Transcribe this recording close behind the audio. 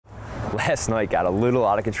Last night got a little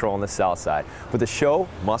out of control on the south side, but the show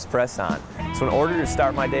must press on. So in order to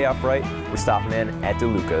start my day off right, we're stopping in at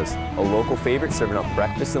Deluca's, a local favorite serving up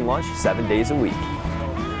breakfast and lunch 7 days a week.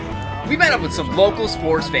 We met up with some local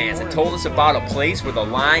sports fans that told us about a place where the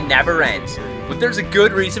line never ends. But there's a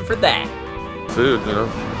good reason for that. Food, you know,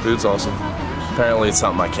 food's awesome. Apparently it's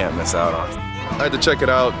something I can't miss out on. I had to check it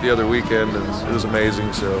out the other weekend and it was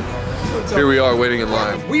amazing, so here we are waiting in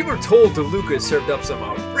line. We were told Deluca served up some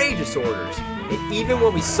outrageous orders, and even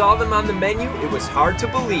when we saw them on the menu, it was hard to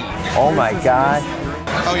believe. Oh my God.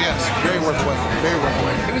 Oh yes, very worth the wait, very worth the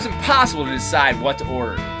wait. It was impossible to decide what to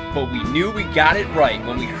order, but we knew we got it right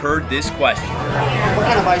when we heard this question. What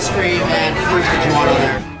kind of ice cream and fruits did you want on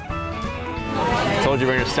there? Told you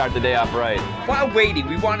we're gonna start the day off right. While waiting,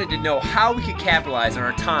 we wanted to know how we could capitalize on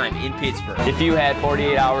our time in Pittsburgh. If you had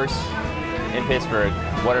 48 hours in Pittsburgh,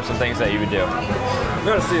 what are some things that you would do? I'm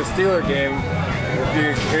going to see a Steeler game if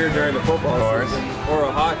you're here during the football season, or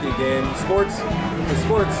a hockey game. It's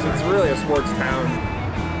really a sports town.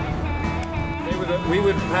 We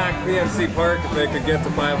would pack PNC Park if they could get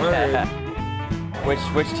to 500.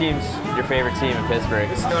 Which team's your favorite team in Pittsburgh?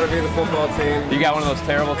 It's got to be the football team. You got one of those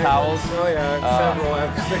terrible towels? Oh yeah, several. I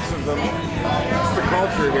have 6 of them. It's the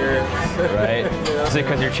culture here. Right. Yeah. Is it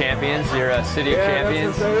because you're champions? You're a city of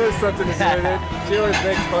champions? That is something to do with it. She always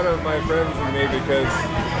makes fun of my friends and me because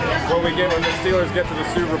when the Steelers get to the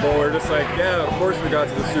Super Bowl, we're just like, yeah, of course we got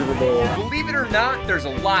to the Super Bowl. Believe it or not, there's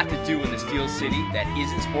a lot to do in the Steel City that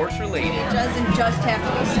isn't sports related. It doesn't just have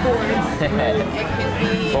to be sports. It can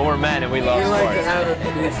be. But we're men and we love sports. Like to have it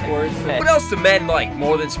be sports. What else do men like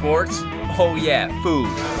more than sports? Oh yeah, food.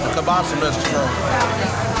 The kielbasa, Mr. Crow.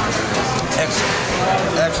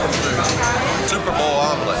 Excellent food. Super Bowl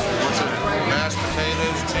omelet. Mashed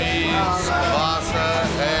potatoes, cheese, kielbasa,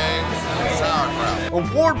 eggs, sauerkraut.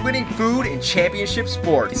 Award-winning food and championship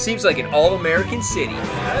sport. It seems like an all-American city. It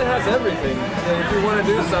has everything. If you want to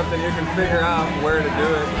do something, you can figure out where to do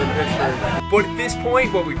it in Pittsburgh. But at this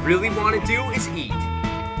point, what we really want to do is eat.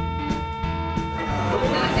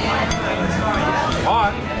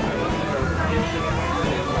 Hot.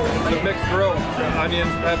 It's a mixed grill.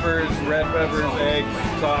 Onions, peppers, red peppers, eggs,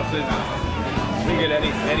 sausage. You can get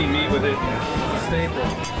any meat with it. It's a staple.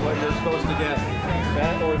 It's what you're supposed to get.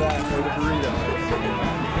 That or the burrito.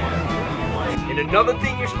 And another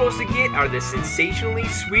thing you're supposed to get are the sensationally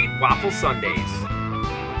sweet waffle sundaes.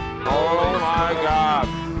 Oh my God.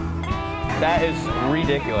 That is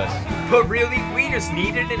ridiculous. But really, we just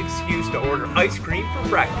needed an excuse to order ice cream for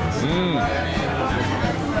breakfast.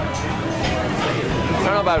 I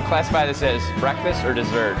don't know if I would classify this as breakfast or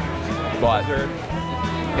dessert, but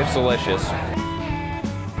it's delicious.